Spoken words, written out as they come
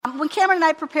when Cameron and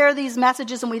I prepare these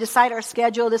messages and we decide our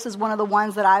schedule, this is one of the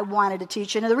ones that I wanted to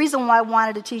teach. And the reason why I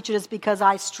wanted to teach it is because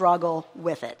I struggle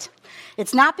with it.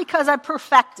 It's not because I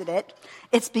perfected it.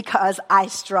 It's because I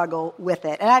struggle with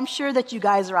it. And I'm sure that you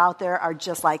guys are out there are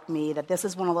just like me, that this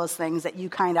is one of those things that you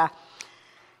kind of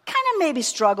maybe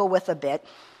struggle with a bit.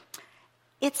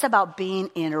 It's about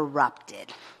being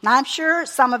interrupted. Now, I'm sure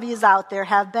some of you out there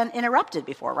have been interrupted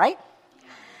before, right?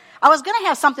 I was going to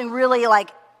have something really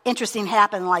interesting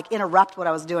happen, interrupt what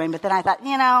I was doing, but then I thought,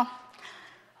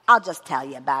 I'll just tell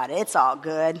you about it. It's all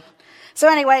good. So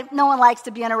anyway, no one likes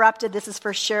to be interrupted, this is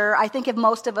for sure. I think if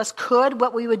most of us could,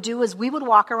 what we would do is we would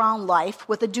walk around life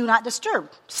with a do not disturb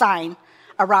sign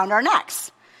around our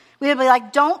necks. We would be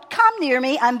like, don't come near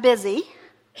me, I'm busy.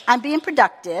 I'm being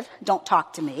productive, don't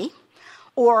talk to me.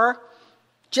 Or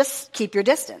just keep your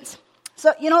distance.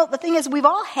 So, the thing is, we've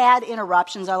all had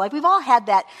interruptions in our life. We've all had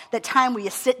that time where you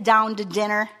sit down to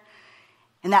dinner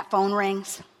and that phone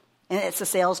rings and it's a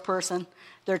salesperson.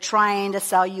 They're trying to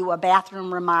sell you a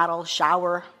bathroom remodel,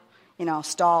 shower,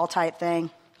 stall type thing.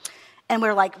 And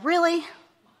we're like, really?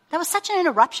 That was such an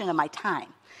interruption of my time.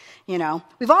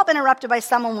 We've all been interrupted by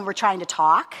someone when we're trying to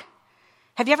talk.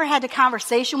 Have you ever had a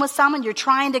conversation with someone? You're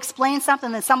trying to explain something,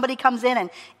 and then somebody comes in and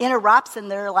interrupts,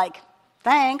 and they're like,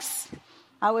 thanks.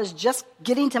 I was just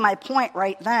getting to my point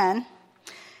right then.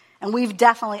 And we've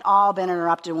definitely all been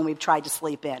interrupted when we've tried to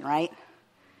sleep in, right?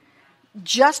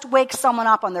 Just wake someone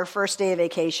up on their first day of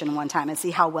vacation one time and see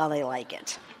how well they like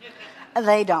it.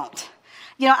 They don't.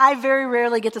 I very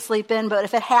rarely get to sleep in, but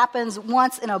if it happens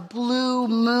once in a blue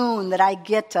moon that I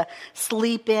get to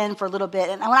sleep in for a little bit,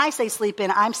 and when I say sleep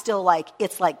in, I'm still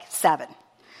it's 7,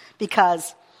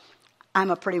 because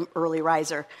I'm a pretty early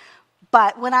riser.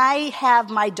 But when I have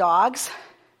my dogs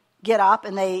get up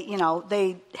and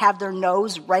they have their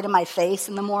nose right in my face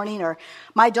in the morning, or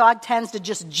my dog tends to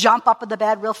just jump up in the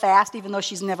bed real fast, even though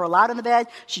she's never allowed in the bed.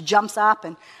 She jumps up,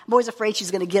 and I'm always afraid she's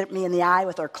going to get me in the eye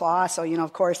with her claw. So,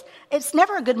 of course, it's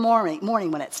never a good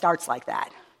morning when it starts like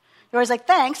that. You're always like,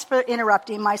 thanks for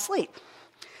interrupting my sleep.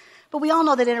 But we all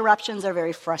know that interruptions are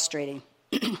very frustrating.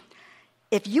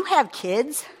 If you have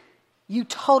kids, you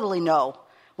totally know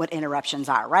what interruptions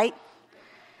are, right?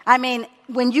 I mean,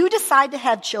 when you decide to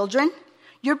have children,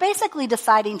 you're basically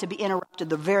deciding to be interrupted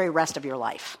the very rest of your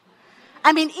life.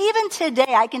 I mean, even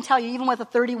today, I can tell you, even with a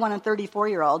 31 and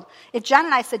 34-year-old, if John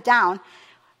and I sit down,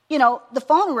 the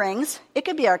phone rings, it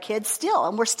could be our kids still,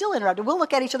 and we're still interrupted. We'll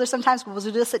look at each other sometimes, we'll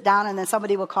just sit down, and then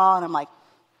somebody will call, and I'm like,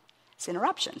 it's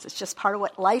interruptions. It's just part of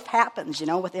what life happens,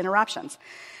 with interruptions.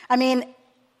 I mean,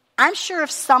 I'm sure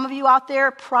if some of you out there,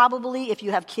 probably if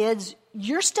you have kids,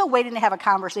 you're still waiting to have a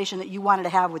conversation that you wanted to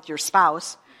have with your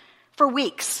spouse for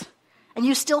weeks, and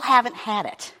you still haven't had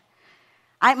it.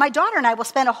 My daughter and I will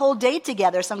spend a whole day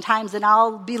together sometimes, and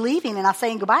I'll be leaving, and I'll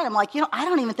say goodbye, and I'm like, I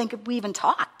don't even think we even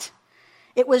talked.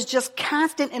 It was just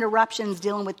constant interruptions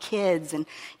dealing with kids, and,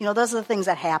 those are the things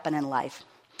that happen in life.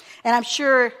 And I'm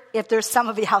sure if there's some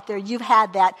of you out there, you've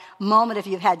had that moment if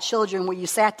you've had children where you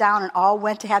sat down and all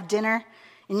went to have dinner,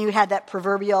 and you had that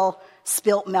proverbial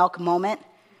spilt milk moment,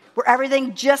 where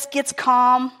everything just gets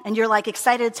calm, and you're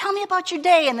excited, tell me about your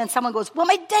day, and then someone goes, well,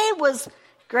 my day was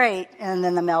great, and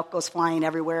then the milk goes flying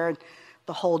everywhere, and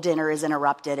the whole dinner is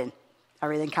interrupted, and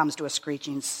everything comes to a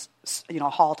screeching,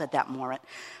 halt at that moment.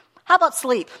 How about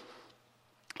sleep?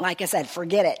 Like I said,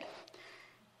 forget it.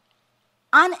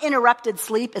 Uninterrupted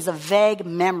sleep is a vague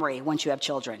memory once you have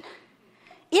children.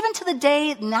 Even to the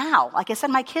day now, like I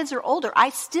said, my kids are older, I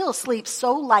still sleep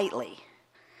so lightly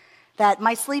that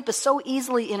my sleep is so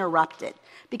easily interrupted.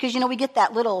 Because, we get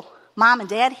that little mom and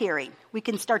dad hearing. We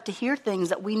can start to hear things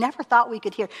that we never thought we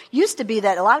could hear. Used to be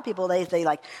that a lot of people, they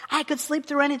I could sleep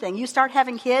through anything. You start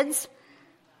having kids,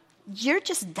 you're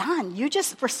just done.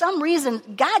 For some reason,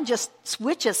 God just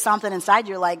switches something inside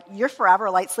you. You're forever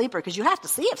a light sleeper because you have to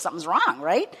see if something's wrong,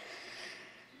 right?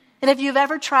 And if you've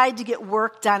ever tried to get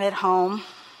work done at home,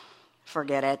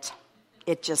 forget it.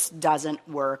 It just doesn't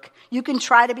work. You can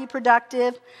try to be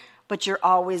productive, but you're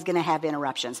always going to have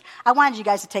interruptions. I wanted you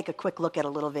guys to take a quick look at a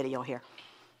little video here.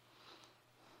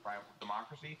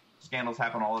 Democracy, scandals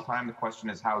happen all the time. The question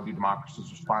is, how do democracies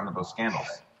respond to those scandals?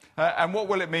 And what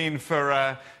will it mean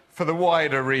for the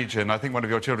wider region? I think one of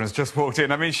your children has just walked in.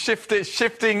 I mean,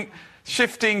 shifting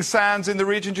sands in the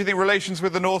region. Do you think relations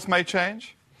with the North may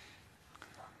change?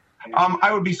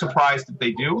 I would be surprised if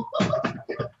they do.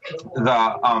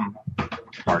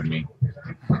 Pardon me.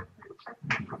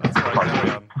 Pardon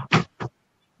me.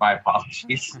 My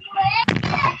apologies.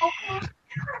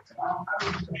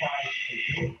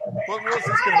 What's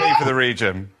this going to mean for the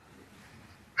region?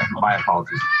 My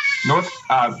apologies.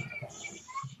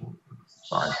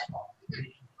 Sorry.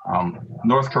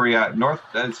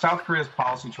 South Korea's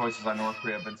policy choices on North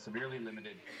Korea have been severely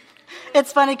limited.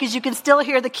 It's funny because you can still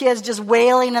hear the kids just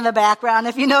wailing in the background.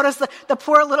 If you notice, the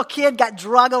poor little kid got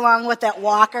drug along with that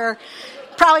walker,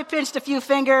 probably pinched a few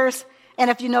fingers. And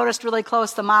if you noticed really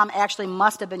close, the mom actually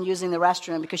must have been using the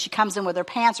restroom because she comes in with her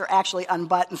pants are actually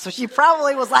unbuttoned. So she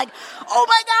probably was like, oh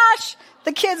my gosh,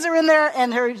 the kids are in there,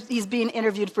 and he's being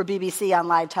interviewed for BBC on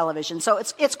live television. So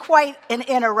it's quite an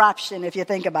interruption if you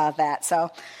think about that.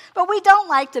 But we don't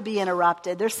like to be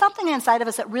interrupted. There's something inside of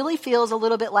us that really feels a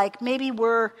little bit like maybe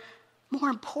we're more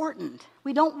important.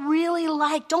 We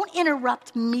don't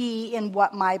interrupt me in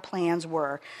what my plans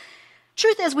were.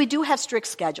 Truth is, we do have strict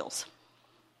schedules.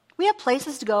 We have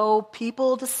places to go,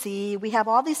 people to see. We have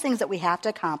all these things that we have to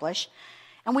accomplish.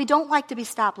 And we don't like to be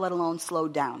stopped, let alone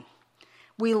slowed down.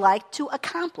 We like to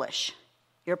accomplish.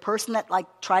 You're a person that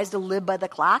tries to live by the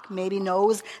clock, maybe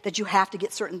knows that you have to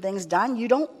get certain things done. You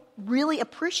don't really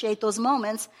appreciate those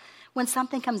moments when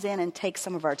something comes in and takes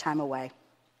some of our time away.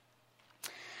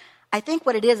 I think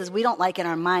what it is we don't like in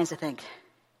our minds to think,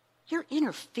 you're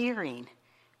interfering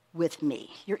with me.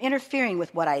 You're interfering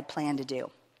with what I had planned to do.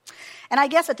 And I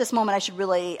guess at this moment I should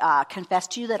really confess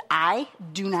to you that I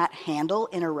do not handle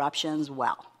interruptions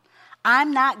well.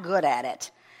 I'm not good at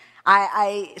it.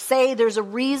 I say there's a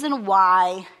reason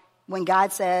why when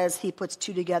God says he puts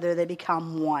two together, they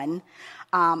become one.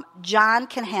 John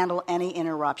can handle any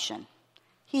interruption.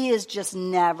 He is just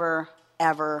never,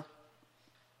 ever,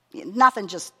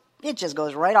 it just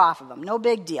goes right off of him. No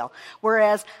big deal.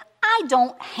 Whereas I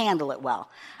don't handle it well.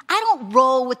 I don't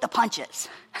roll with the punches.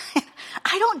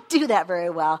 I don't do that very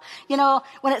well. You know,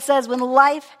 when it says, when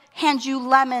life hands you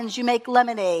lemons, you make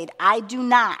lemonade. I do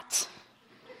not.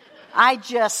 I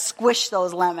just squish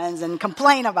those lemons and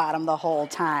complain about them the whole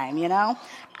time, you know.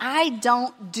 I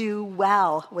don't do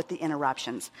well with the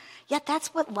interruptions. Yet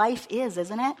that's what life is,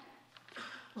 isn't it?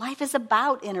 Life is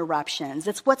about interruptions.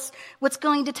 It's what's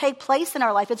going to take place in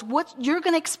our life. It's what you're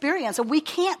going to experience. And we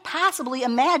can't possibly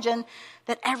imagine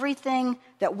that everything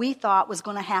that we thought was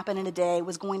going to happen in a day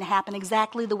was going to happen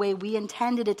exactly the way we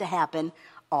intended it to happen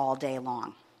all day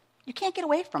long. You can't get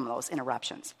away from those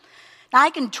interruptions. Now, I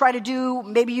can try to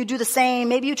maybe you do the same.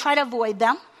 Maybe you try to avoid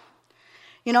them.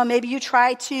 You know, maybe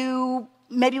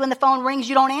when the phone rings,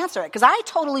 you don't answer it. Because I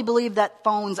totally believe that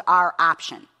phones are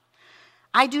option.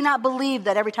 I do not believe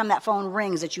that every time that phone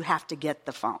rings that you have to get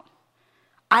the phone.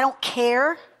 I don't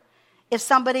care if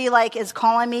somebody is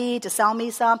calling me to sell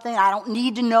me something. I don't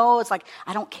need to know. It's I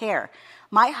don't care.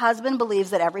 My husband believes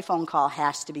that every phone call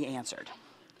has to be answered.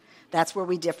 That's where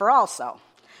we differ also.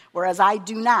 Whereas I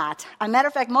do not. As a matter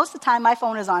of fact, most of the time my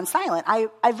phone is on silent. I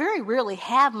very rarely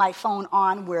have my phone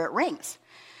on where it rings.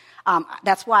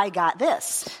 That's why I got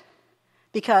this.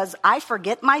 Because I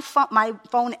forget my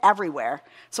phone everywhere.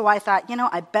 So I thought,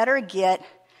 I better get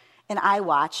an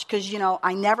iWatch because,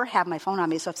 I never have my phone on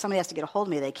me. So if somebody has to get a hold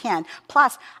of me, they can.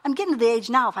 Plus, I'm getting to the age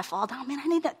now, if I fall down, I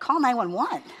need to call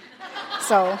 911.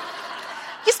 So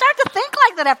you start to think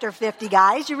like that after 50,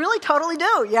 guys. You really totally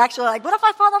do. You're actually what if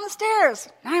I fall down the stairs?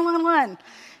 911.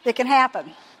 It can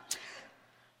happen.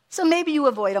 So maybe you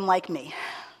avoid them like me.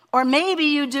 Or maybe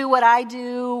you do what I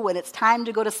do when it's time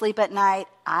to go to sleep at night.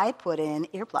 I put in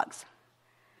earplugs.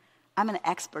 I'm an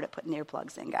expert at putting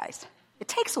earplugs in, guys. It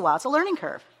takes a while. It's a learning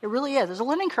curve. It really is. There's a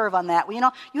learning curve on that. You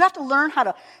have to learn how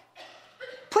to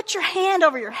put your hand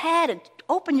over your head and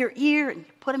open your ear and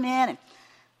put them in. And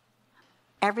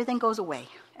everything goes away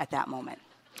at that moment.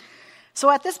 So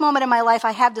at this moment in my life,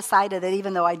 I have decided that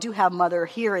even though I do have mother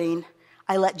hearing,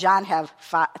 I let John have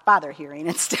father hearing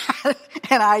instead,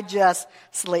 and I just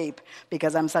sleep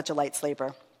because I'm such a light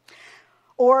sleeper.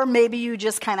 Or maybe you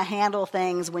just kind of handle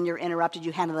things when you're interrupted,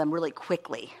 you handle them really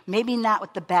quickly. Maybe not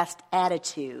with the best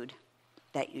attitude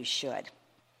that you should.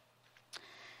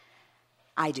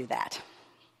 I do that.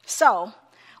 So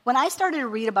when I started to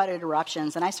read about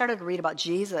interruptions and I started to read about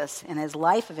Jesus and his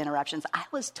life of interruptions, I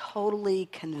was totally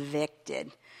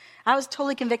convicted. I was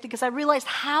totally convicted because I realized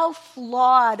how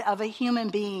flawed of a human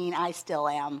being I still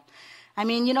am.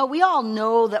 We all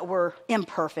know that we're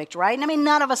imperfect, right? And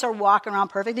none of us are walking around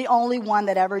perfect. The only one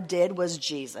that ever did was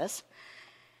Jesus.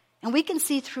 And we can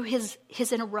see through his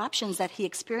interruptions that he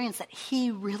experienced that he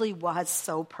really was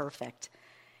so perfect.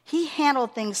 He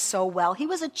handled things so well. He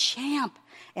was a champ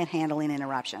in handling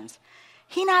interruptions.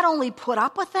 He not only put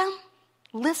up with them,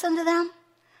 listened to them,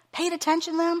 paid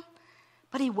attention to them,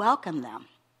 but he welcomed them.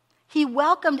 He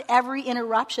welcomed every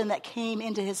interruption that came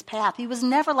into his path. He was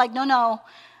never no,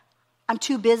 I'm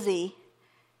too busy.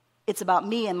 It's about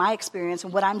me and my experience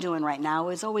and what I'm doing right now.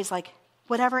 It was always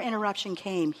whatever interruption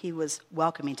came, he was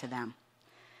welcoming to them.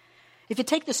 If you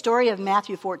take the story of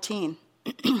Matthew 14,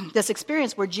 this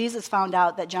experience where Jesus found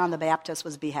out that John the Baptist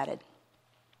was beheaded.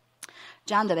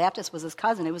 John the Baptist was his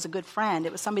cousin. It was a good friend.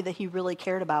 It was somebody that he really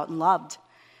cared about and loved.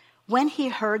 When he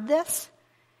heard this,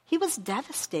 he was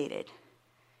devastated.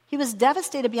 He was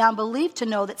devastated beyond belief to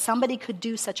know that somebody could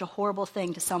do such a horrible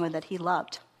thing to someone that he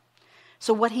loved.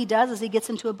 So what he does is he gets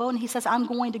into a boat and he says, I'm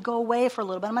going to go away for a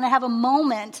little bit. I'm going to have a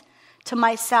moment to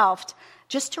myself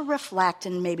just to reflect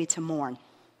and maybe to mourn.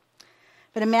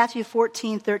 But in Matthew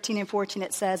 14:13 and 14,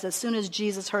 it says, as soon as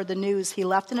Jesus heard the news, he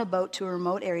left in a boat to a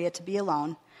remote area to be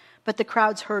alone. But the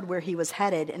crowds heard where he was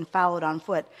headed and followed on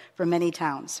foot from many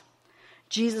towns.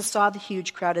 Jesus saw the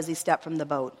huge crowd as he stepped from the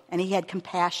boat, and he had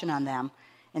compassion on them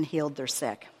and healed their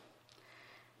sick.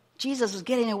 Jesus was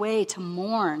getting away to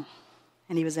mourn,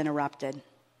 and he was interrupted.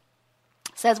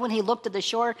 It says when he looked at the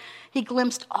shore, he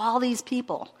glimpsed all these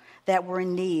people that were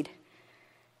in need.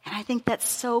 And I think that's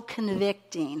so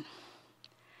convicting,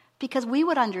 because we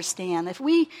would understand if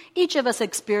each of us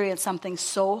experienced something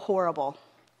so horrible,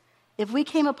 if we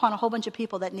came upon a whole bunch of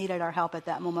people that needed our help at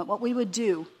that moment, what we would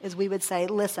do is we would say,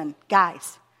 listen,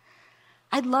 guys,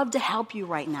 I'd love to help you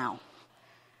right now,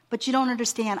 but you don't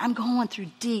understand. I'm going through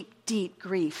deep, deep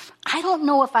grief. I don't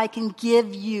know if I can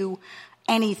give you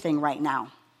anything right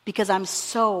now because I'm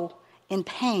so in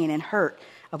pain and hurt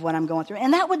of what I'm going through.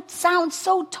 And that would sound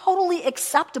so totally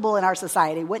acceptable in our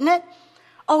society, wouldn't it?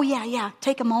 Oh, yeah,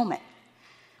 take a moment.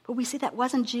 But we see that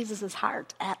wasn't Jesus'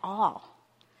 heart at all.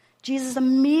 Jesus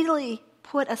immediately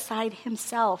put aside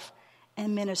himself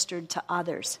and ministered to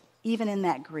others, even in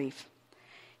that grief.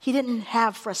 He didn't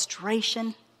have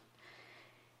frustration.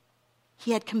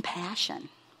 He had compassion.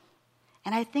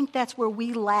 And I think that's where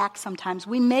we lack sometimes.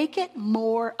 We make it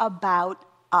more about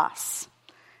us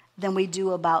than we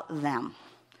do about them.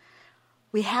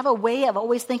 We have a way of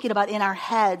always thinking about in our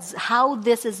heads how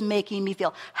this is making me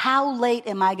feel. How late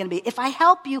am I going to be? If I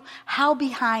help you, how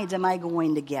behind am I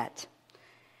going to get?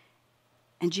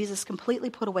 And Jesus completely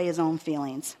put away his own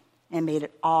feelings and made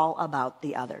it all about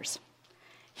the others.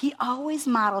 He always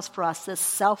models for us this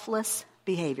selfless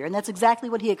behavior, and that's exactly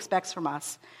what he expects from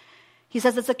us. He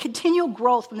says it's a continual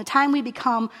growth from the time we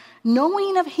become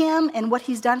knowing of him and what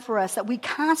he's done for us, that we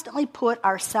constantly put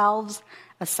ourselves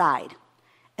aside,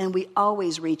 and we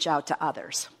always reach out to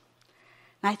others.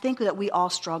 And I think that we all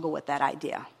struggle with that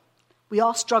idea. We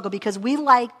all struggle because we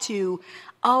like to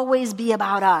always be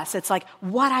about us. It's like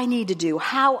what I need to do,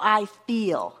 how I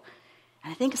feel.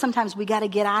 And I think sometimes we got to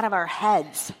get out of our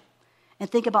heads and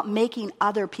think about making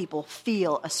other people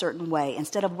feel a certain way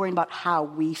instead of worrying about how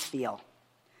we feel.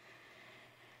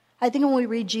 I think when we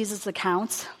read Jesus'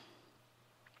 accounts,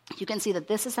 you can see that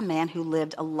this is a man who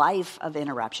lived a life of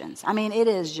interruptions. I mean, it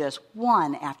is just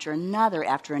one after another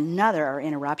are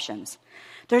interruptions.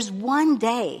 There's one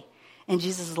day in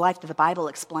Jesus' life that the Bible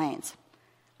explains.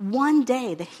 One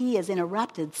day that he is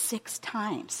interrupted 6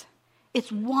 times.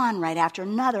 It's one right after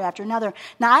another after another.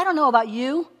 Now, I don't know about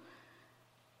you,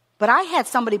 but I had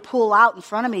somebody pull out in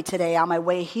front of me today on my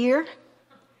way here,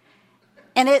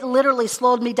 and it literally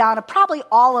slowed me down to probably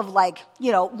all of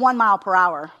 1 mile per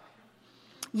hour.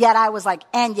 Yet I was like,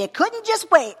 and you couldn't just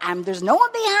wait. There's no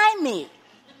one behind me.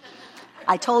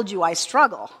 I told you I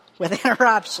struggle with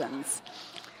interruptions.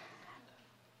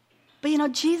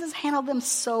 But Jesus handled them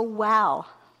so well.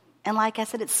 And like I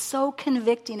said, it's so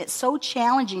convicting. It's so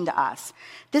challenging to us.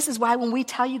 This is why when we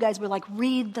tell you guys, we're like,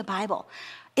 read the Bible.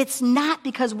 It's not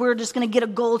because we're just going to get a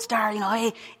gold star,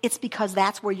 hey, it's because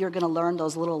that's where you're going to learn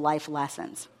those little life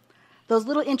lessons. Those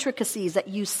little intricacies that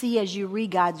you see as you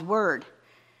read God's word,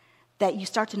 that you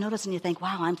start to notice and you think,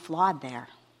 wow, I'm flawed there.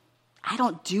 I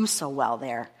don't do so well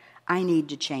there. I need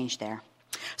to change there.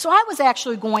 So I was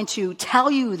actually going to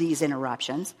tell you these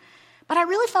interruptions, but I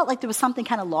really felt like there was something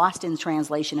kind of lost in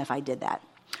translation if I did that.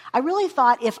 I really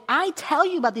thought if I tell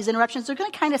you about these interruptions, they're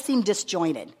going to kind of seem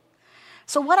disjointed.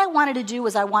 So what I wanted to do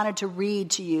was I wanted to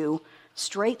read to you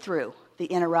straight through the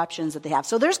interruptions that they have.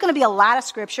 So there's going to be a lot of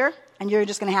scripture, and you're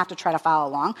just going to have to try to follow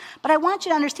along. But I want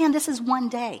you to understand this is one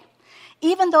day.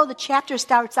 Even though the chapter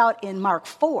starts out in Mark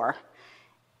 4,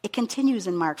 it continues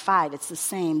in Mark 5. It's the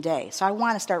same day. So I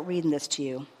want to start reading this to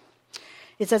you.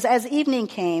 It says, as evening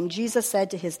came, Jesus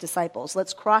said to his disciples,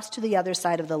 let's cross to the other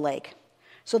side of the lake.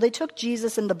 So they took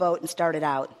Jesus in the boat and started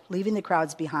out, leaving the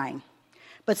crowds behind.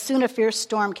 But soon a fierce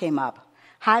storm came up.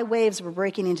 High waves were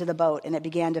breaking into the boat, and it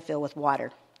began to fill with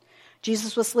water.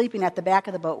 Jesus was sleeping at the back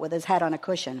of the boat with his head on a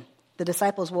cushion. The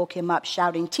disciples woke him up,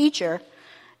 shouting, Teacher,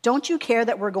 don't you care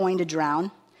that we're going to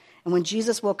drown? And when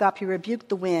Jesus woke up, he rebuked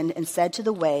the wind and said to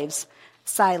the waves,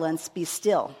 Silence, be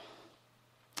still.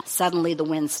 Suddenly the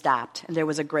wind stopped, and there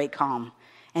was a great calm.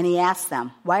 And he asked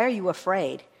them, Why are you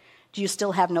afraid? Do you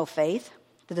still have no faith?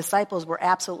 The disciples were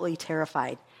absolutely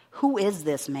terrified. "Who is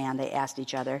this man?" they asked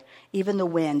each other. "Even the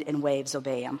wind and waves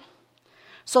obey him."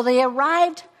 So they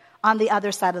arrived on the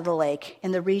other side of the lake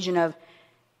in the region of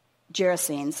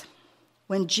Gerasenes.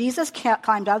 When Jesus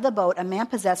climbed out of the boat, a man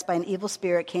possessed by an evil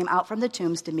spirit came out from the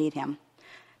tombs to meet him.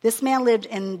 This man lived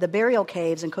in the burial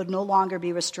caves and could no longer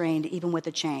be restrained, even with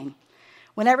a chain.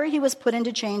 Whenever he was put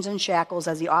into chains and shackles,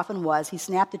 as he often was, he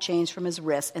snapped the chains from his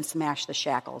wrists and smashed the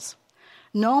shackles.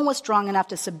 No one was strong enough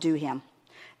to subdue him.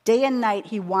 Day and night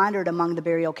he wandered among the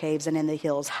burial caves and in the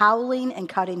hills, howling and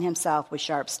cutting himself with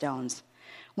sharp stones.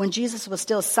 When Jesus was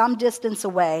still some distance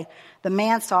away, the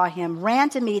man saw him, ran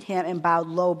to meet him, and bowed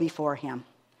low before him.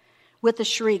 With a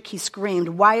shriek, he screamed,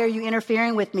 "Why are you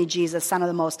interfering with me, Jesus, Son of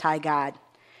the Most High God?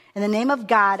 In the name of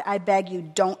God, I beg you,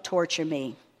 don't torture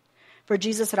me." For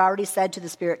Jesus had already said to the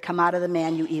spirit, "Come out of the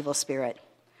man, you evil spirit."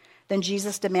 Then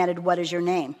Jesus demanded, "What is your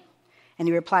name?" And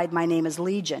he replied, "My name is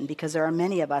Legion, because there are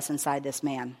many of us inside this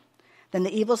man." Then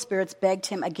the evil spirits begged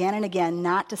him again and again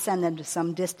not to send them to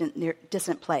some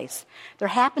distant place. There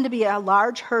happened to be a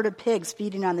large herd of pigs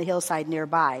feeding on the hillside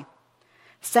nearby.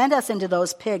 "Send us into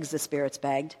those pigs," the spirits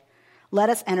begged. "Let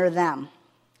us enter them."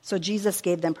 So Jesus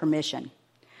gave them permission.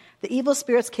 The evil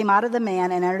spirits came out of the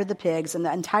man and entered the pigs, and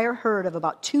the entire herd of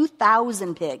about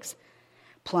 2,000 pigs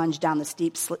plunged down the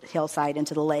steep hillside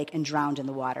into the lake and drowned in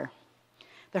the water.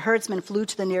 The herdsmen flew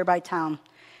to the nearby town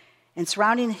and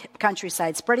surrounding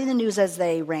countryside, spreading the news as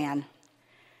they ran.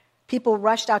 People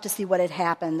rushed out to see what had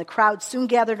happened. The crowd soon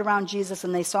gathered around Jesus,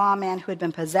 and they saw a man who had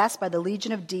been possessed by the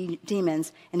legion of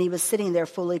demons, and he was sitting there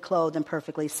fully clothed and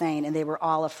perfectly sane, and they were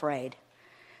all afraid.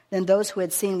 Then those who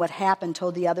had seen what happened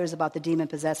told the others about the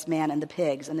demon-possessed man and the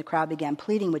pigs, and the crowd began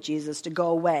pleading with Jesus to go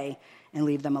away and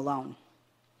leave them alone.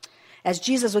 As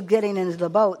Jesus was getting into the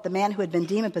boat, the man who had been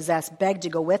demon-possessed begged to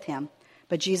go with him.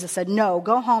 But Jesus said, "No,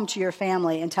 go home to your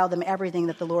family and tell them everything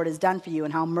that the Lord has done for you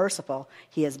and how merciful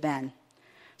he has been."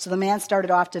 So the man started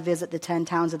off to visit the 10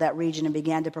 towns of that region and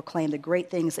began to proclaim the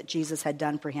great things that Jesus had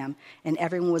done for him, and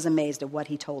everyone was amazed at what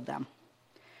he told them.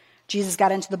 Jesus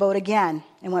got into the boat again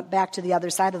and went back to the other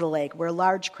side of the lake, where a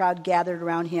large crowd gathered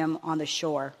around him on the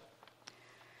shore.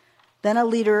 Then a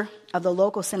leader of the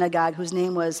local synagogue, whose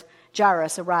name was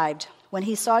Jairus, arrived. When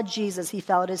he saw Jesus, he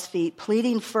fell at his feet,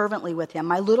 pleading fervently with him.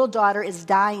 "My little daughter is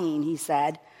dying," he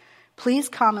said. "Please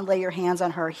come and lay your hands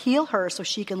on her. Heal her so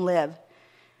she can live."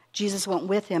 Jesus went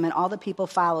with him, and all the people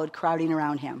followed, crowding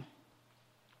around him.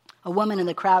 A woman in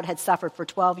the crowd had suffered for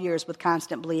 12 years with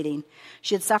constant bleeding.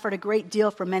 She had suffered a great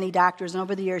deal from many doctors, and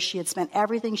over the years she had spent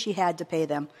everything she had to pay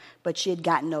them, but she had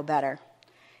gotten no better.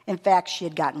 In fact, she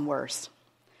had gotten worse.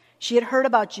 She had heard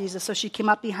about Jesus, so she came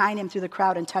up behind him through the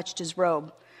crowd and touched his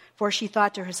robe. For she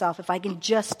thought to herself, "If I can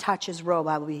just touch his robe,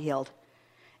 I will be healed."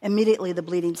 Immediately the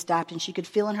bleeding stopped, and she could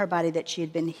feel in her body that she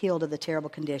had been healed of the terrible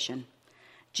condition.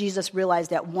 Jesus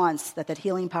realized at once that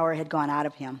healing power had gone out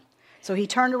of him. So he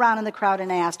turned around in the crowd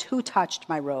and asked, "Who touched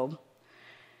my robe?"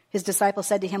 His disciples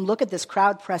said to him, "Look at this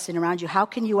crowd pressing around you. How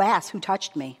can you ask, 'Who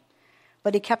touched me?'"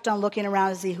 But he kept on looking around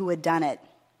to see who had done it.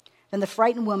 Then the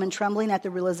frightened woman, trembling at the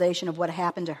realization of what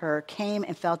happened to her, came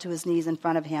and fell to his knees in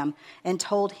front of him and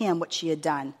told him what she had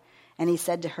done. And he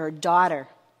said to her, "Daughter,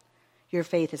 your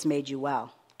faith has made you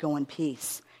well. Go in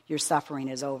peace. Your suffering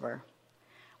is over."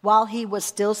 While he was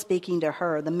still speaking to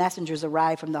her, the messengers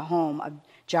arrived from the home of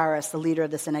Jairus, the leader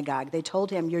of the synagogue. They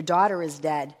told him, "Your daughter is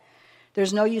dead.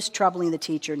 There's no use troubling the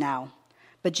teacher now."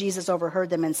 But Jesus overheard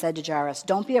them and said to Jairus,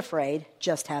 "Don't be afraid,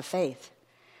 just have faith."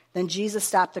 Then Jesus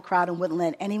stopped the crowd and wouldn't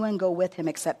let anyone go with him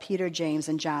except Peter, James,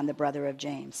 and John, the brother of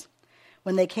James.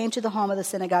 When they came to the home of the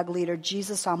synagogue leader,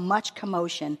 Jesus saw much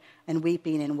commotion and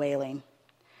weeping and wailing.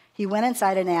 He went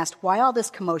inside and asked, "Why all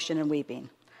this commotion and weeping?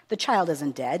 The child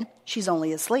isn't dead. She's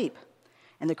only asleep."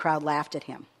 And the crowd laughed at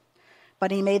him.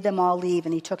 But he made them all leave,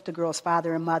 and he took the girl's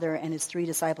father and mother and his 3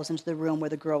 disciples into the room where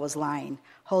the girl was lying.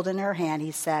 Holding her hand,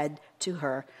 he said to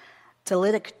her,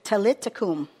 "Talitha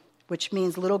kum," which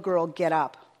means, "Little girl, get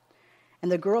up."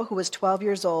 And the girl, who was 12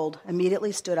 years old,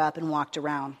 immediately stood up and walked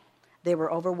around. They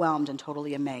were overwhelmed and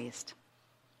totally amazed.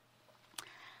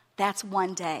 That's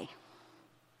one day.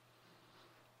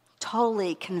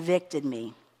 Totally convicted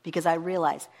me, because I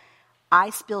realized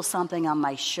I spill something on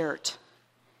my shirt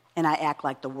and I act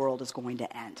like the world is going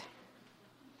to end.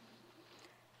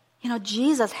 You know,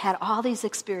 Jesus had all these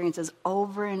experiences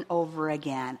over and over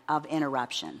again of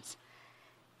interruptions.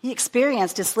 He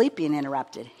experienced his sleep being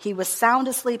interrupted. He was sound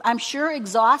asleep, I'm sure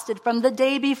exhausted from the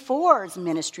day before's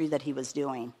ministry that he was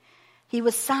doing. He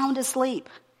was sound asleep,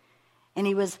 and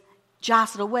he was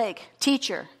jostled awake.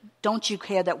 "Teacher, don't you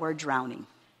care that we're drowning?"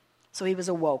 So he was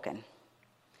awoken.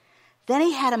 Then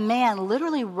he had a man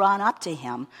literally run up to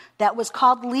him that was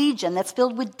called Legion, that's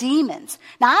filled with demons.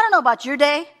 Now, I don't know about your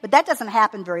day, but that doesn't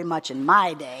happen very much in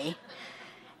my day.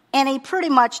 And he pretty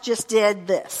much just did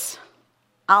this.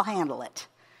 I'll handle it.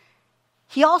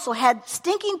 He also had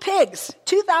stinking pigs,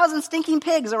 2,000 stinking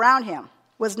pigs around him,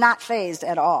 was not fazed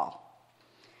at all.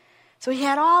 So he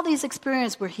had all these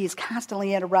experiences where he's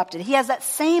constantly interrupted. He has that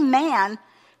same man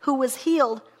who was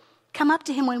healed come up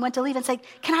to him when he went to leave and say,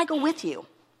 "Can I go with you?"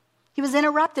 He was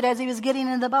interrupted as he was getting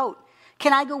in the boat.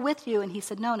 "Can I go with you?" And he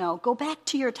said, no, go back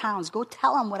to your towns. Go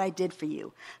tell them what I did for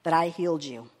you, that I healed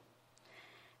you.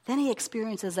 Then he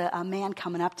experiences a man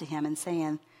coming up to him and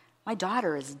saying, "My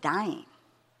daughter is dying.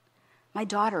 My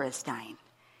daughter is dying."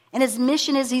 And his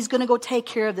mission is he's going to go take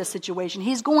care of this situation.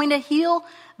 He's going to heal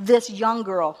this young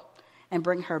girl and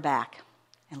bring her back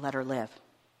and let her live.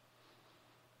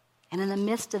 And in the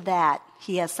midst of that,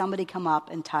 he has somebody come up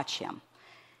and touch him.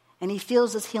 And he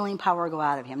feels this healing power go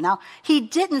out of him. Now, he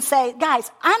didn't say,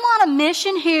 "Guys, I'm on a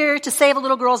mission here to save a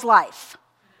little girl's life.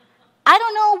 I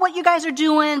don't know what you guys are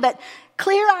doing, but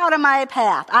clear out of my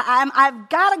path. I've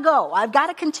got to go. I've got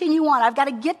to continue on. I've got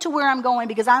to get to where I'm going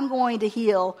because I'm going to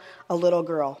heal a little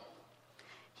girl."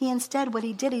 He instead, what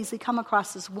he did is he come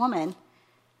across this woman,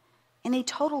 and he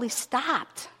totally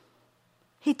stopped.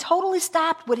 He totally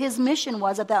stopped what his mission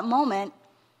was at that moment,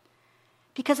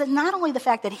 because it's not only the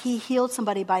fact that he healed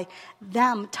somebody by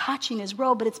them touching his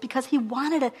robe, but it's because he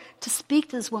wanted to speak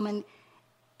to this woman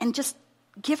and just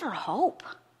give her hope.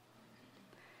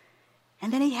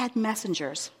 And then he had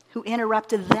messengers who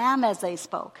interrupted them as they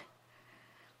spoke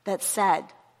that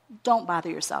said, "Don't bother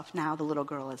yourself now, the little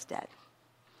girl is dead."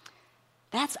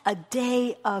 That's a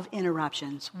day of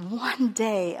interruptions. One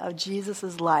day of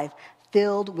Jesus' life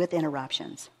filled with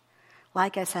interruptions.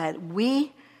 Like I said,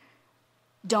 we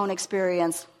don't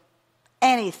experience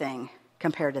anything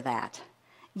compared to that.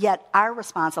 Yet our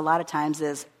response a lot of times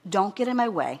is, "Don't get in my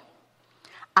way.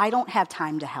 I don't have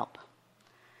time to help.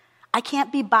 I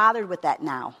can't be bothered with that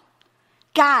now.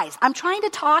 Guys, I'm trying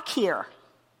to talk here.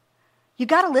 You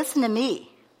got to listen to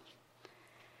me."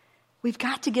 We've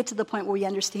got to get to the point where we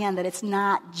understand that it's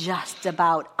not just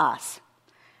about us.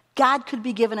 God could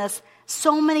be giving us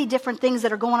so many different things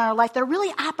that are going on in our life. They're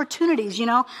really opportunities, you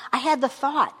know. I had the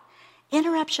thought,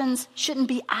 interruptions shouldn't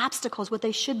be obstacles. What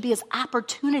they should be is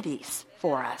opportunities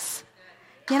for us.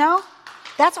 You know,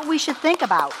 that's what we should think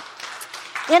about.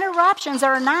 Interruptions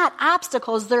are not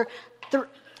obstacles. They're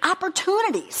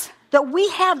opportunities that we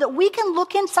have, that we can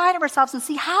look inside of ourselves and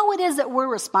see how it is that we're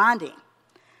responding.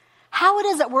 How it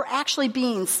is that we're actually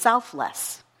being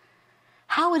selfless.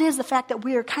 How it is the fact that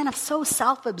we are kind of so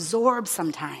self-absorbed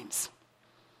sometimes.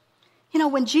 You know,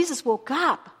 when Jesus woke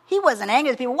up, he wasn't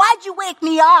angry with people. "Why'd you wake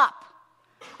me up?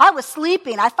 I was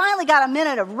sleeping. I finally got a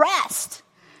minute of rest.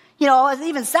 You know, as it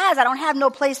even says, I don't have no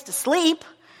place to sleep.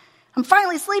 I'm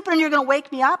finally sleeping and you're going to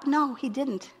wake me up?" No, he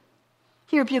didn't.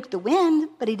 He rebuked the wind,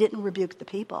 but he didn't rebuke the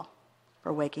people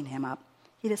for waking him up.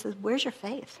 He just says, "Where's your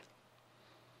faith?"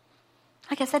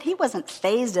 Like I said, he wasn't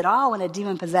fazed at all when a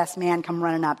demon-possessed man come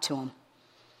running up to him.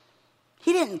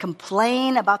 He didn't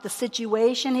complain about the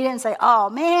situation. He didn't say, "Oh,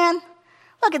 man,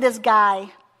 look at this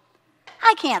guy.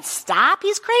 I can't stop.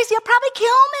 He's crazy. He'll probably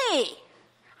kill me.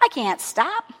 I can't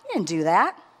stop." He didn't do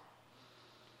that.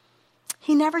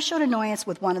 He never showed annoyance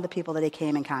with one of the people that he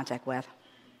came in contact with.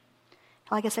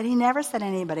 Like I said, he never said to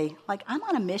anybody, like, "I'm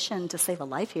on a mission to save a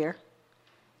life here.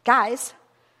 Guys,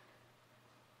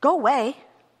 go away."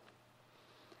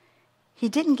 He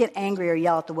didn't get angry or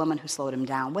yell at the woman who slowed him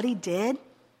down. What he did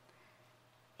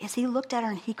is he looked at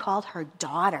her and he called her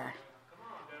daughter.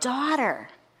 Daughter,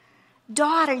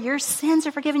 your sins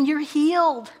are forgiven. You're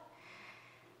healed.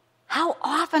 How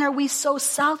often are we so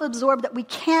self-absorbed that we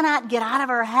cannot get out of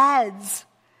our heads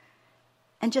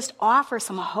and just offer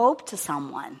some hope to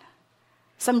someone,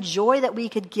 some joy that we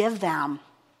could give them?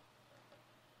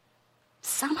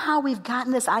 Somehow we've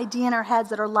gotten this idea in our heads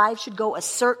that our lives should go a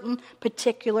certain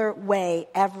particular way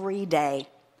every day.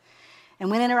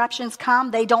 And when interruptions come,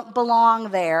 they don't belong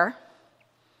there.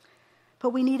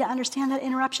 But we need to understand that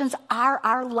interruptions are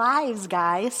our lives,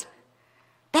 guys.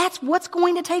 That's what's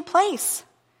going to take place.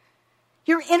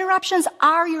 Your interruptions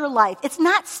are your life. It's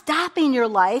not stopping your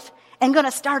life and going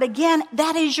to start again.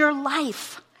 That is your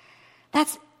life.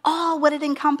 That's all what it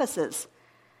encompasses.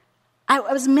 I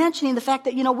was mentioning the fact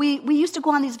that, you know, we used to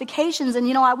go on these vacations and,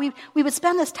 you know, we would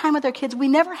spend this time with our kids. We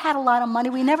never had a lot of money.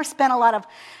 We never spent a lot of,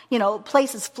 you know,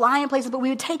 places, flying places. But we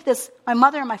would take this, my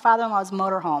mother and my father-in-law's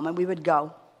motorhome, and we would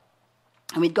go.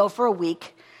 And we'd go for a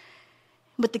week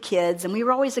with the kids, and we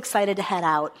were always excited to head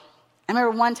out. I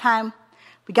remember one time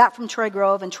we got from Troy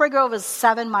Grove, and Troy Grove is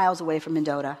 7 miles away from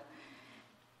Mendota.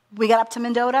 We got up to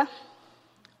Mendota.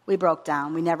 We broke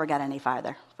down. We never got any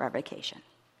farther for our vacation.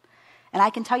 And I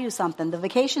can tell you something. The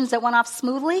vacations that went off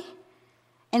smoothly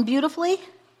and beautifully,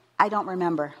 I don't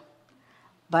remember.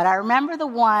 But I remember the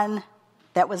one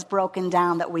that was broken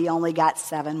down that we only got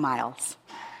 7 miles.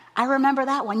 I remember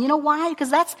that one. You know why?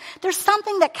 Because there's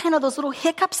something that kind of those little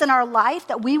hiccups in our life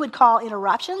that we would call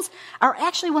interruptions are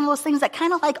actually one of those things that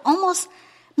kind of like almost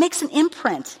makes an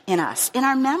imprint in us, in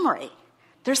our memory.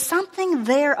 There's something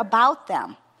there about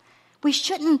them. We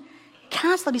shouldn't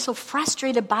constantly be so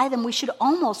frustrated by them. We should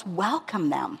almost welcome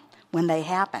them when they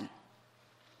happen.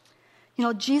 You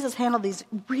know, Jesus handled these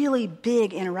really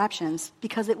big interruptions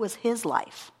because it was his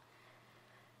life.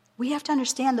 We have to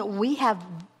understand that we have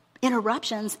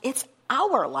interruptions. It's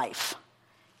our life.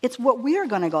 It's what we're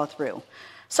going to go through.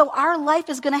 So our life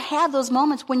is going to have those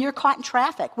moments when you're caught in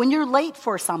traffic, when you're late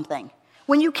for something,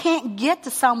 when you can't get to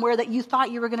somewhere that you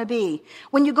thought you were going to be,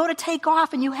 when you go to take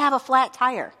off and you have a flat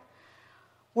tire,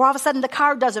 or all of a sudden the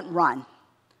car doesn't run,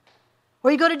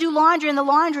 or you go to do laundry and the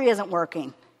laundry isn't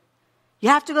working. You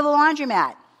have to go to the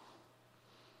laundromat.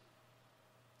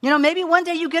 You know, maybe one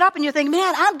day you get up and you think,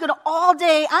 man, I'm going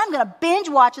to binge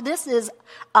watch This Is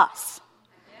Us.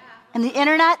 Yeah. And the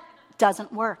internet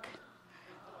doesn't work.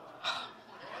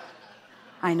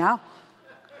 I know.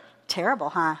 Terrible,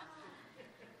 huh?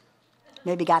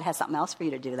 Maybe God has something else for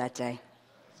you to do that day.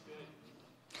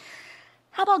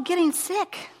 How about getting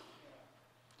sick?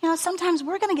 You know, sometimes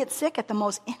we're going to get sick at the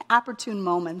most inopportune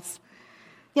moments.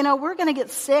 You know, we're going to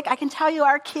get sick. I can tell you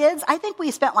our kids, I think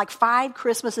we spent like 5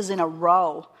 Christmases in a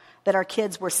row that our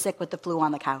kids were sick with the flu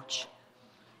on the couch.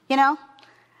 You know,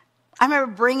 I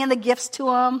remember bringing the gifts to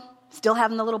them, still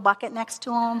having the little bucket next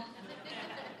to them.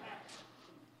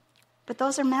 But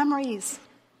those are memories.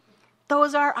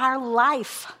 Those are our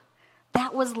life.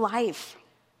 That was life.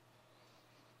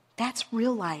 That's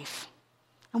real life.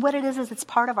 And what it is it's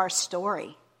part of our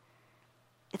story.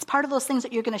 It's part of those things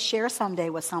that you're going to share someday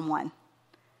with someone.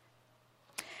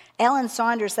 Alan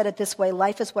Saunders said it this way: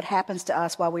 life is what happens to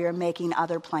us while we are making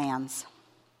other plans.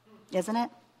 Isn't it?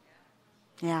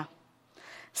 Yeah.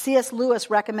 C.S. Lewis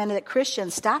recommended that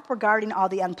Christians stop regarding all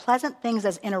the unpleasant things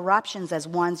as interruptions as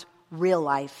one's real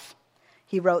life.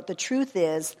 He wrote, "The truth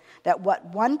is that what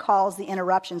one calls the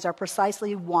interruptions are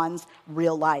precisely one's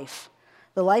real life.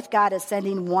 The life God is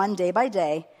sending one day by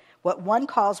day, what one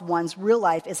calls one's real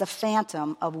life, is a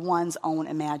phantom of one's own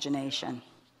imagination."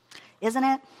 Isn't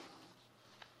it?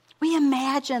 We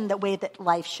imagine the way that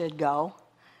life should go.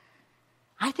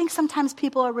 I think sometimes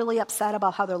people are really upset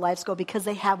about how their lives go because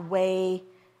they have way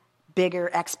bigger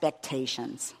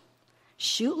expectations.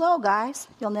 Shoot low, guys.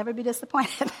 You'll never be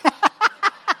disappointed.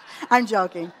 I'm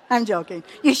joking.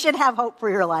 You should have hope for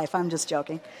your life. I'm just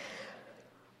joking.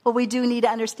 But we do need to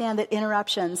understand that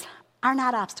interruptions are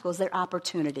not obstacles. They're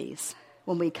opportunities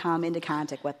when we come into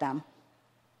contact with them.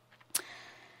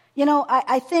 You know,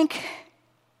 I think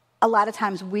a lot of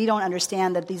times we don't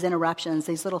understand that these interruptions,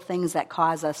 these little things that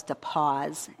cause us to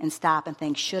pause and stop and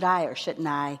think, should I or shouldn't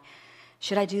I?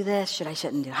 Should I do this? Should I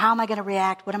shouldn't do? How am I going to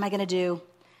react? What am I going to do?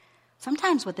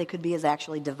 Sometimes what they could be is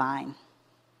actually divine.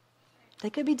 They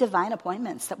could be divine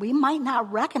appointments that we might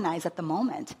not recognize at the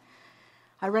moment.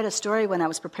 I read a story when I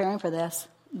was preparing for this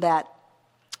that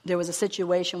there was a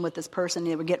situation with this person.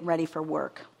 They were getting ready for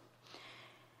work.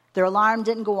 Their alarm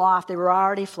didn't go off. They were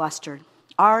already flustered,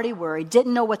 already worried,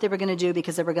 didn't know what they were going to do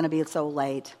because they were going to be so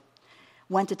late.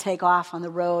 Went to take off on the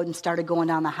road and started going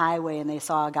down the highway, and they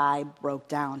saw a guy broke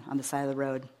down on the side of the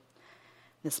road.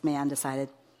 This man decided,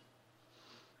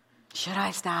 should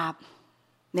I stop?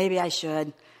 Maybe I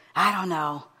should. I don't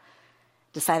know.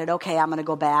 Decided, okay, I'm going to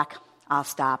go back. I'll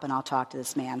stop and I'll talk to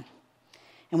this man.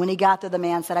 And when he got there, the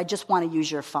man said, I just want to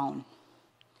use your phone.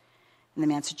 And the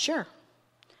man said, sure.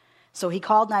 So he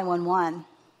called 911.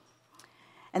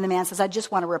 And the man says, I just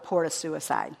want to report a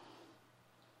suicide.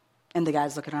 And the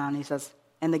guy's looking around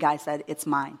and the guy said, it's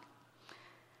mine.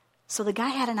 So the guy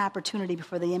had an opportunity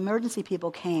before the emergency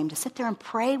people came to sit there and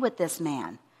pray with this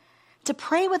man. To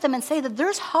pray with him and say that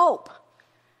there's hope.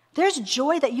 There's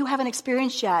joy that you haven't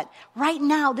experienced yet. Right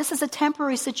now, this is a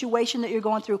temporary situation that you're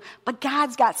going through, but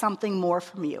God's got something more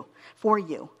for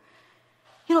you.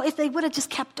 You know, if they would have just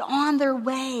kept on their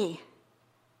way,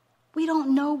 we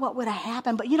don't know what would have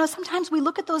happened. But, you know, sometimes we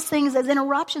look at those things as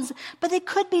interruptions, but they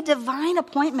could be divine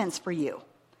appointments for you.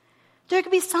 There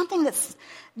could be something that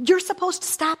you're supposed to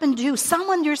stop and do,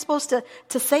 someone you're supposed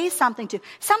to say something to.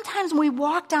 Sometimes when we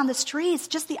walk down the streets,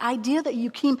 just the idea that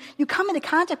you come into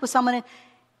contact with someone and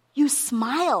you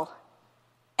smile,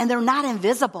 and they're not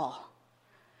invisible.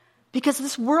 Because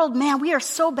this world, man, we are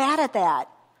so bad at that.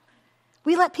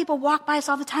 We let people walk by us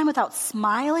all the time without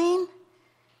smiling.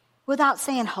 without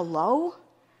saying hello.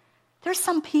 There's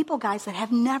some people, guys, that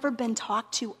have never been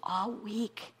talked to all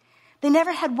week. They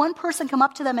never had one person come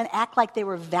up to them and act like they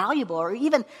were valuable or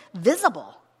even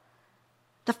visible.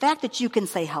 The fact that you can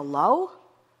say hello,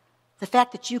 the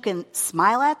fact that you can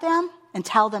smile at them and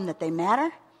tell them that they matter,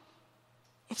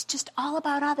 it's just all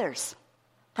about others.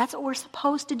 That's what we're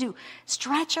supposed to do.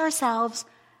 Stretch ourselves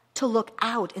to look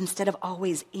out instead of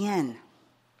always in.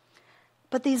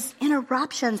 But these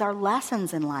interruptions are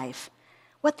lessons in life.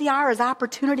 What they are is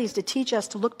opportunities to teach us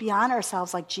to look beyond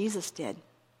ourselves like Jesus did.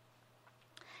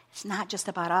 It's not just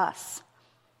about us.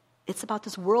 It's about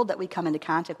this world that we come into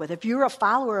contact with. If you're a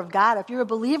follower of God, if you're a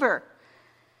believer,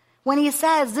 when he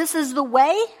says, this is the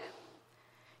way,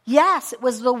 yes, it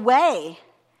was the way.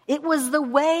 It was the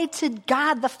way to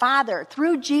God the Father.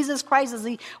 Through Jesus Christ is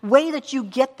the way that you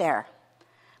get there.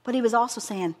 But he was also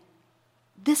saying,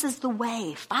 this is the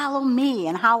way. Follow me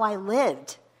and how I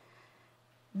lived.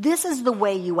 This is the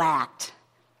way you act.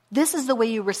 This is the way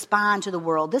you respond to the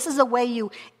world. This is the way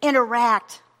you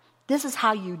interact. This is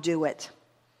how you do it.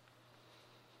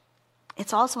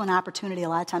 It's also an opportunity a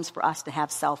lot of times for us to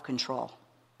have self-control.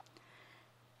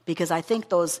 Because I think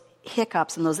those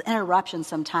hiccups and those interruptions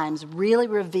sometimes really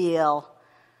reveal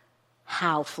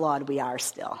how flawed we are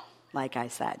still, like I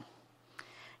said.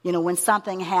 You know, when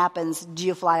something happens, do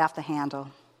you fly off the handle?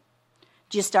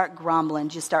 Do you start grumbling?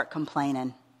 Do you start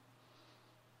complaining?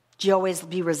 Do you always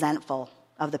be resentful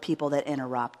of the people that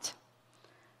interrupt?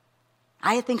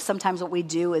 I think sometimes what we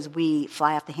do is we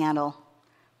fly off the handle,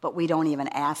 but we don't even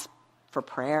ask for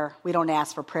prayer. We don't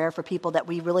ask for prayer for people that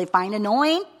we really find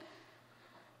annoying.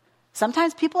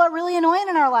 Sometimes people are really annoying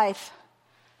in our life.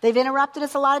 They've interrupted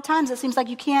us a lot of times. It seems like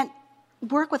you can't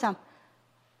work with them.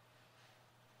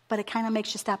 But it kind of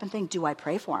makes you stop and think, do I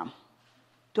pray for them?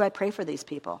 Do I pray for these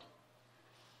people?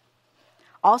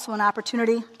 Also an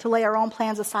opportunity to lay our own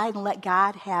plans aside and let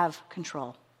God have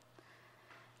control.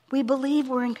 We believe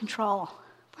we're in control.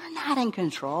 We're not in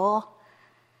control.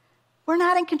 We're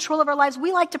not in control of our lives.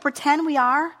 We like to pretend we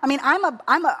are. I mean, I'm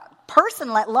a person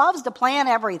that loves to plan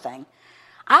everything.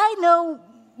 I know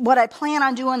what I plan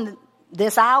on doing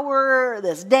this hour,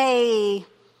 this day,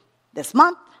 this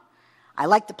month. I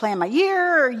like to plan my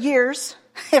year or years,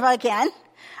 if I can.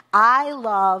 I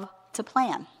love to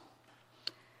plan.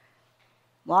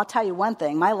 Well, I'll tell you one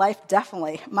thing. My life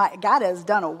definitely, God has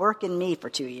done a work in me for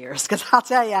 2 years. Because I'll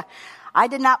tell you, I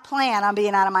did not plan on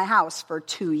being out of my house for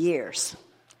 2 years.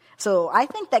 So I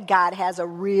think that God has a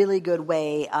really good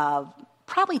way of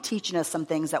probably teaching us some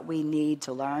things that we need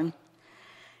to learn.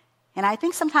 And I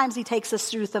think sometimes he takes us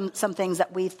through some things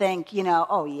that we think, you know,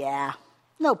 oh yeah,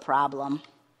 no problem.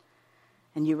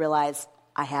 And you realize,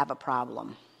 I have a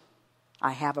problem.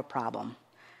 I have a problem.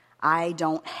 I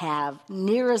don't have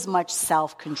near as much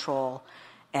self-control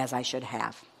as I should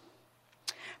have.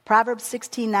 Proverbs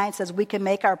 16:9 says, we can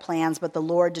make our plans, but the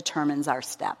Lord determines our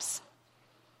steps.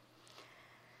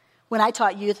 When I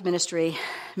taught youth ministry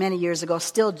many years ago,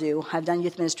 still do. I've done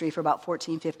youth ministry for about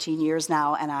 14, 15 years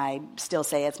now, and I still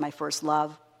say it's my first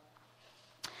love.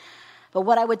 But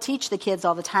what I would teach the kids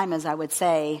all the time is I would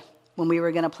say, when we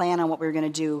were going to plan on what we were going to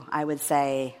do, I would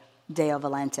say, Deo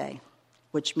volente,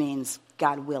 which means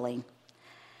God willing.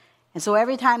 And so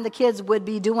every time the kids would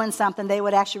be doing something, they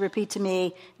would actually repeat to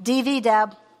me, DV,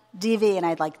 Deb, DV. And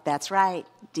I'd like, that's right,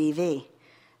 DV,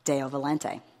 Deo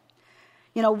volente.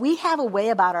 You know, we have a way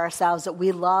about ourselves that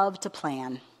we love to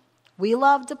plan. We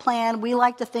love to plan. We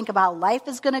like to think about life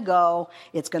is going to go.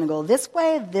 It's going to go this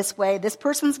way, this way. This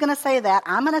person's going to say that.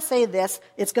 I'm going to say this.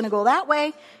 It's going to go that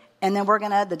way. And then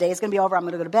the day's going to be over. I'm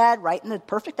going to go to bed right in the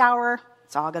perfect hour.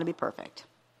 It's all going to be perfect.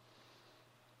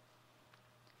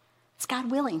 It's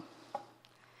God willing.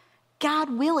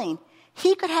 God willing.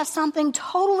 He could have something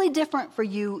totally different for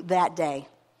you that day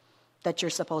that you're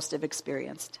supposed to have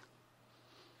experienced.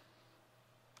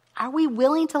 Are we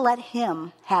willing to let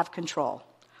him have control?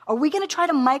 Are we going to try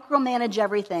to micromanage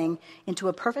everything into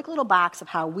a perfect little box of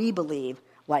how we believe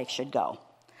life should go?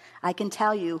 I can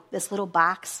tell you this little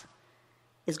box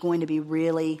is going to be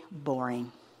really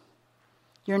boring.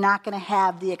 You're not going to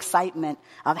have the excitement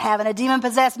of having a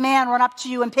demon-possessed man run up to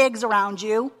you and pigs around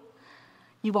you.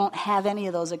 You won't have any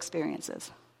of those experiences.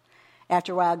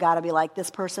 After a while, God will be like, this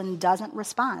person doesn't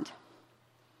respond.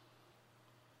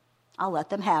 I'll let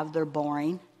them have their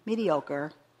boring,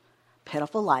 mediocre,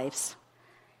 pitiful lives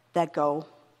that go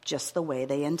just the way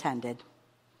they intended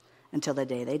until the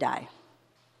day they die.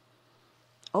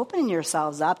 Opening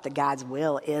yourselves up to God's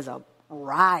will is a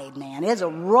ride, man. It's a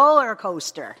roller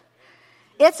coaster.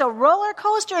 It's a roller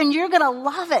coaster, and you're going to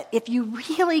love it if you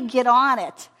really get on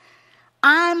it.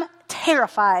 I'm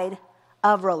terrified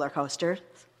of roller coasters.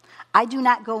 I do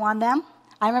not go on them.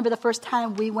 I remember the first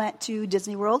time we went to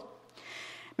Disney World.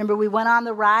 Remember, we went on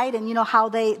the ride, and you know how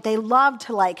they love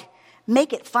to, like,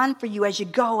 make it fun for you as you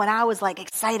go. And I was, like,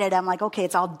 excited. I'm like, okay,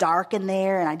 it's all dark in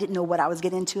there, and I didn't know what I was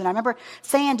getting into. And I remember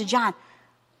saying to John,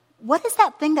 what is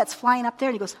that thing that's flying up there?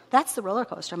 And he goes, that's the roller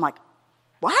coaster. I'm like,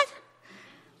 what?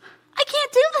 I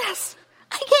can't do this.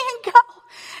 I can't go.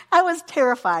 I was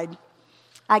terrified.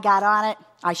 I got on it.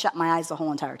 I shut my eyes the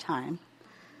whole entire time.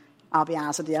 I'll be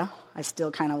honest with you. I still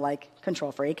kind of like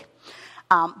control freak.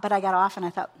 But I got off and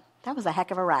I thought, that was a heck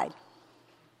of a ride.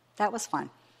 That was fun.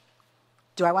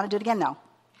 Do I want to do it again? No.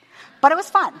 But it was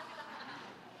fun.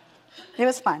 It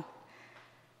was fun.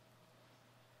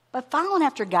 But following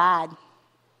after God,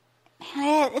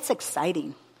 man, it's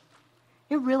exciting.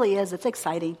 It really is. It's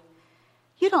exciting.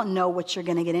 You don't know what you're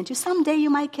going to get into. Someday you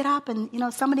might get up and,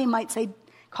 somebody might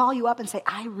call you up and say,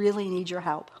 I really need your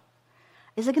help.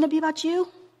 Is it going to be about you?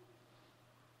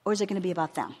 Or is it going to be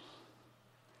about them?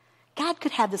 God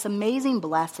could have this amazing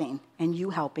blessing and you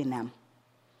helping them.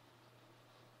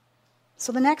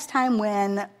 So the next time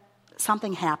when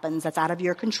something happens that's out of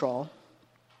your control,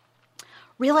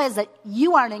 realize that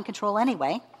you aren't in control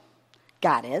anyway.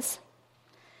 God is.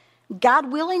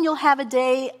 God willing, you'll have a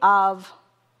day of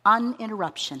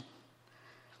uninterruption.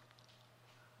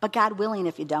 But God willing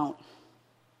if you don't.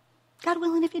 God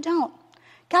willing if you don't.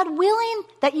 God willing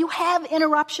that you have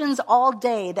interruptions all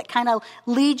day that kind of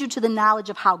lead you to the knowledge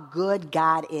of how good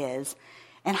God is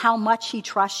and how much he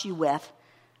trusts you with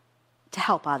to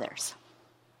help others.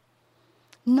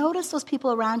 Notice those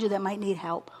people around you that might need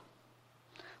help.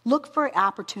 Look for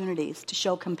opportunities to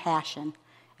show compassion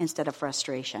instead of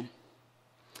frustration.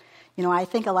 I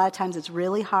think a lot of times it's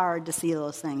really hard to see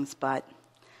those things, but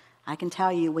I can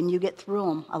tell you when you get through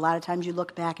them, a lot of times you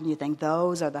look back and you think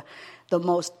those are the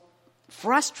most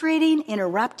frustrating,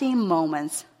 interrupting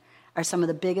moments are some of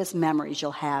the biggest memories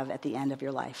you'll have at the end of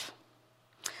your life.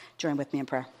 Join with me in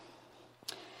prayer.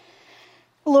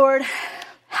 Lord,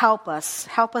 help us.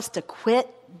 Help us to quit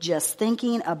just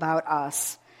thinking about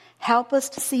us. Help us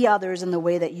to see others in the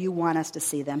way that you want us to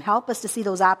see them. Help us to see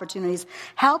those opportunities.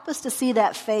 Help us to see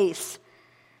that face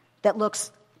that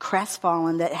looks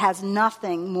crestfallen, that has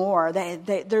nothing more.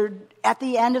 They're at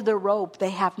the end of the rope. They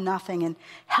have nothing. And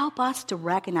help us to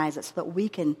recognize it so that we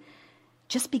can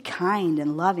just be kind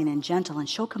and loving and gentle and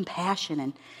show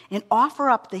compassion and offer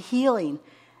up the healing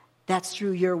that's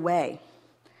through your way.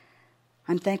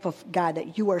 I'm thankful, God,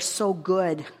 that you are so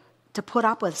good to put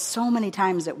up with so many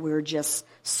times that we're just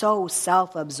so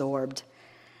self-absorbed.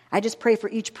 I just pray for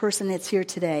each person that's here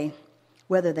today,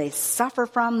 whether they suffer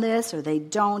from this or they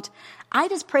don't. I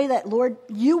just pray that, Lord,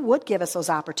 you would give us those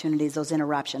opportunities, those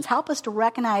interruptions. Help us to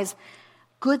recognize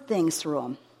good things through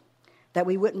them, that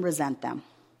we wouldn't resent them.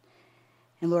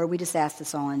 And Lord, we just ask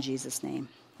this all in Jesus' name.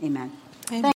 Amen. Amen.